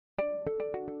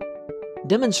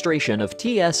Demonstration of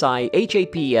TSI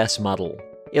HAPS model.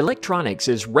 Electronics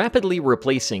is rapidly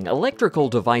replacing electrical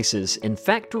devices in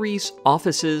factories,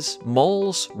 offices,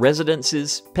 malls,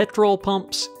 residences, petrol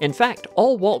pumps, in fact,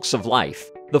 all walks of life.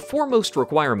 The foremost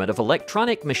requirement of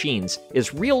electronic machines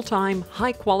is real-time,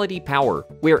 high-quality power,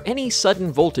 where any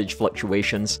sudden voltage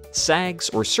fluctuations, sags,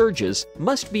 or surges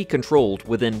must be controlled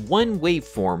within one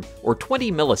waveform or 20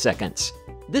 milliseconds.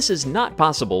 This is not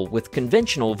possible with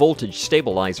conventional voltage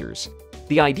stabilizers.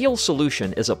 The ideal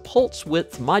solution is a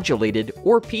pulse-width modulated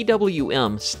or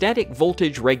PWM static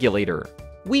voltage regulator.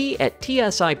 We at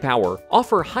TSI Power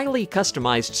offer highly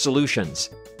customized solutions.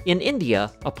 In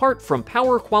India, apart from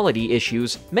power quality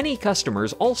issues, many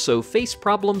customers also face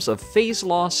problems of phase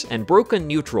loss and broken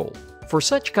neutral. For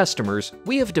such customers,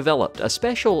 we have developed a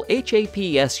special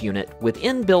HAPS unit with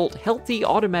inbuilt healthy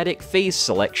automatic phase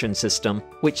selection system,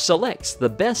 which selects the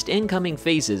best incoming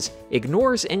phases,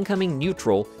 ignores incoming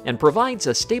neutral, and provides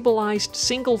a stabilized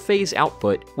single-phase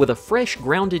output with a fresh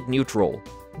grounded neutral.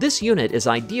 This unit is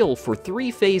ideal for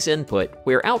three-phase input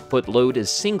where output load is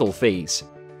single-phase.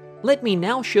 Let me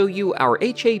now show you our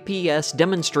HAPS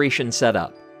demonstration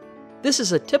setup. This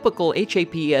is a typical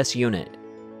HAPS unit.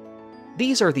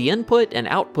 These are the input and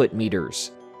output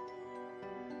meters.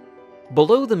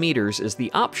 Below the meters is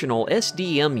the optional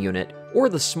SDM unit or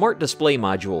the Smart Display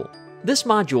Module. This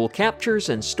module captures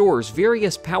and stores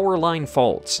various power line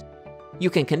faults. You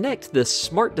can connect this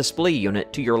Smart Display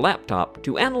unit to your laptop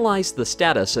to analyze the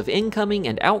status of incoming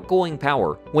and outgoing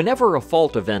power whenever a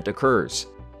fault event occurs.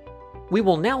 We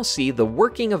will now see the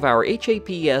working of our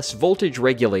HAPS voltage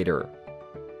regulator.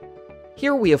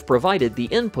 Here we have provided the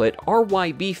input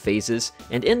RYB phases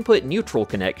and input neutral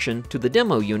connection to the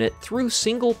demo unit through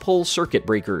single-pole circuit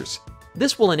breakers.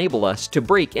 This will enable us to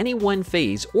break any one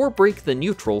phase or break the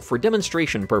neutral for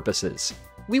demonstration purposes.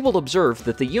 We will observe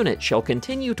that the unit shall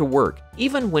continue to work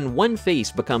even when one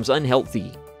phase becomes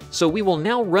unhealthy. So we will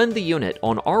now run the unit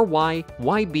on RY,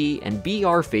 YB, and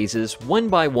BR phases one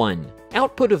by one.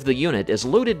 Output of the unit is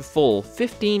loaded full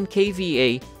 15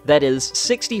 kVA, that is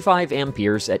 65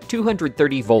 amperes at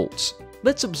 230 volts.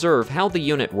 Let's observe how the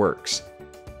unit works.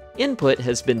 Input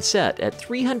has been set at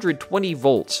 320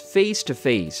 volts phase to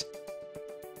phase.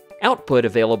 Output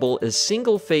available is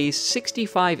single phase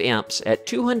 65 amps at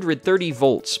 230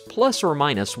 volts plus or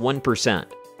minus 1%.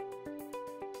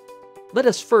 Let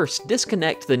us first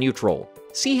disconnect the neutral.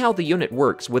 See how the unit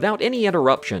works without any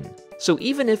interruption. So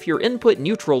even if your input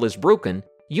neutral is broken,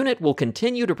 unit will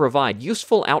continue to provide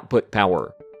useful output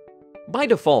power. By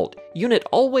default, unit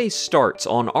always starts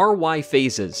on RY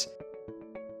phases.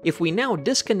 If we now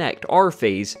disconnect R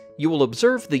phase, you will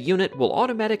observe the unit will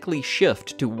automatically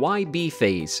shift to YB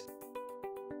phase.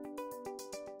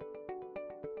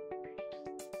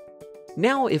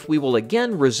 Now if we will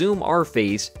again resume R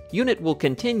phase, unit will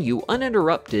continue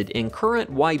uninterrupted in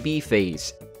current YB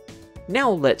phase.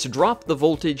 Now let's drop the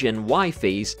voltage in Y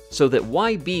phase so that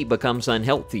YB becomes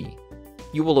unhealthy.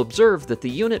 You will observe that the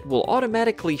unit will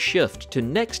automatically shift to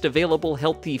next available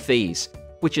healthy phase,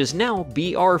 which is now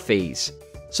BR phase.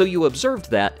 So you observed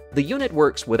that the unit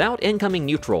works without incoming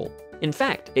neutral. In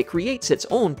fact, it creates its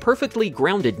own perfectly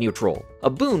grounded neutral, a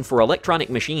boon for electronic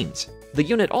machines. The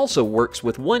unit also works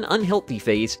with one unhealthy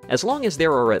phase as long as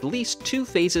there are at least two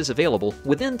phases available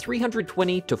within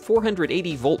 320 to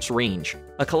 480 volts range.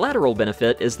 A collateral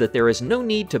benefit is that there is no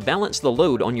need to balance the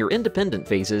load on your independent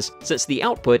phases since the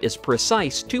output is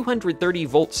precise 230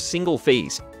 volts single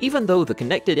phase, even though the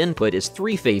connected input is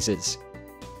three phases.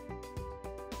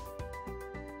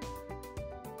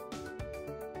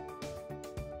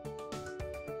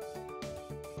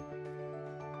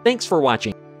 Thanks for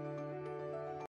watching.